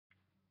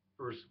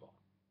First of all,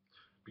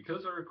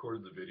 because I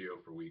recorded the video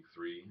for week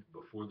 3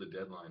 before the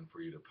deadline for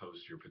you to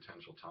post your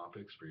potential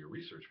topics for your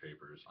research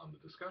papers on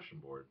the discussion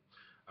board,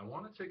 I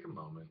want to take a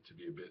moment to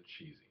be a bit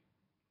cheesy.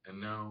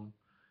 And no,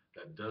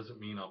 that doesn't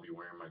mean I'll be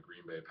wearing my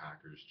Green Bay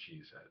Packers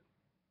cheese head.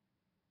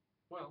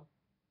 Well,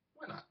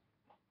 why not?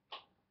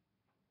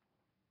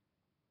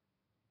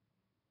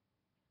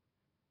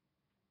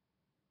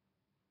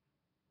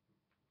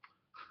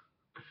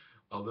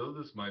 Although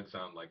this might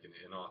sound like an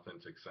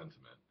inauthentic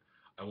sentiment,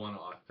 I want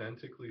to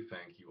authentically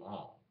thank you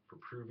all for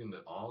proving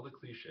that all the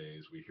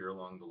cliches we hear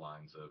along the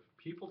lines of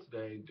people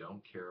today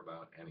don't care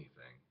about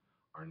anything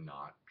are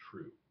not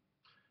true.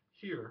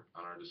 Here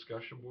on our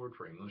discussion board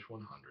for English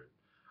 100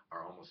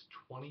 are almost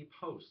 20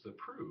 posts that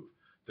prove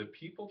that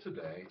people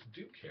today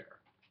do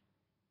care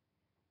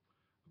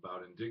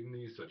about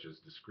indignities such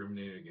as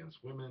discriminating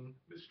against women,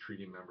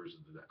 mistreating members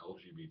of the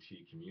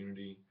LGBT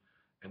community,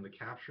 and the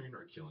capturing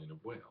or killing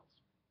of whales.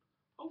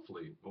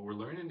 Hopefully, what we're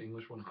learning in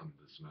English 100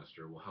 this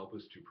semester will help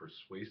us to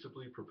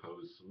persuasively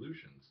propose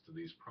solutions to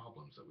these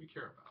problems that we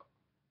care about.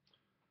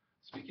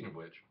 Speaking of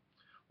which,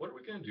 what are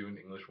we going to do in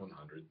English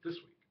 100 this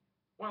week?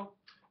 Well,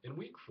 in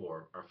week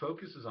 4, our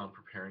focus is on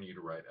preparing you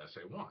to write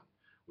Essay 1,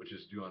 which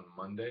is due on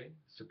Monday,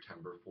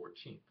 September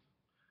 14th.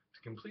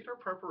 To complete our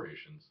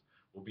preparations,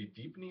 we'll be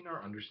deepening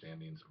our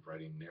understandings of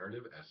writing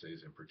narrative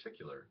essays in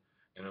particular,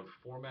 and of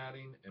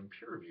formatting and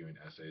peer reviewing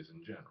essays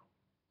in general.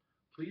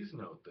 Please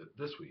note that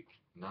this week,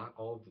 not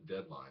all of the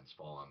deadlines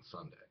fall on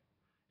Sunday.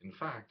 In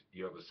fact,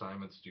 you have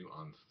assignments due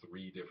on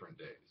 3 different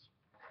days.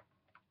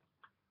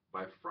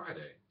 By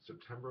Friday,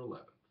 September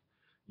 11th,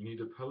 you need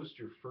to post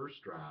your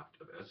first draft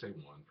of Essay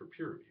 1 for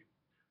peer review.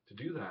 To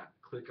do that,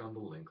 click on the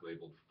link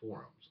labeled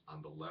Forums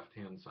on the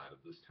left-hand side of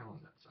this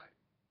Telnet site.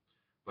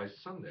 By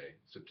Sunday,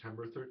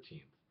 September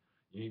 13th,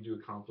 you need to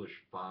accomplish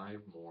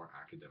 5 more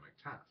academic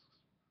tasks.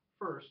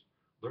 First,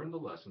 learn the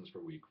lessons for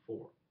week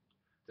 4.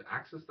 To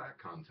access that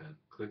content,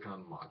 click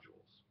on Modules.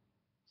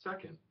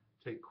 Second,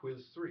 take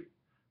Quiz 3,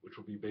 which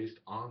will be based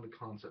on the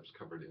concepts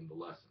covered in the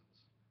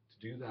lessons. To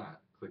do that,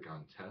 click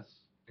on Tests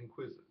and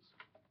Quizzes.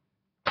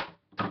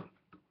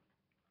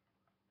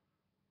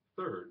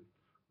 Third,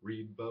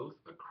 read both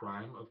A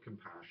Crime of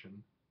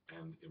Compassion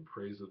and In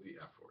Praise of the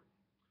F Word.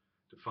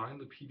 To find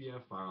the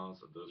PDF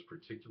files of those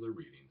particular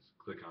readings,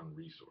 click on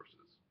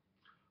Resources.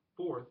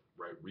 Fourth,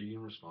 write Reading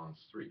Response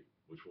 3,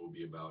 which will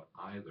be about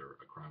either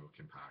A Crime of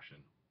Compassion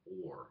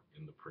or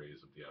In the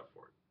Praise of the F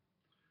Word.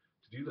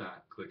 To do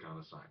that, click on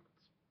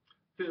Assignments.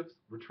 Fifth,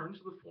 return to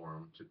the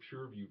forum to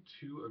peer review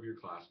 2 of your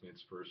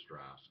classmates' first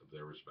drafts of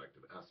their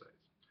respective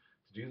essays.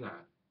 To do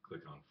that,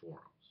 click on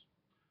Forums.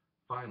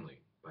 Finally,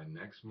 by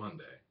next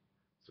Monday,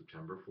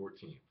 September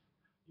 14th,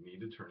 you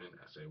need to turn in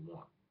Essay 1.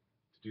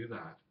 To do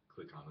that,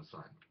 click on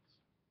Assignments.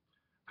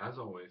 As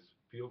always,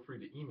 feel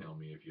free to email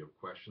me if you have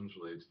questions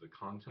related to the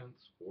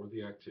contents or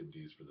the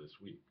activities for this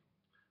week.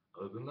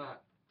 Other than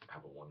that,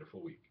 have a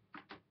wonderful week.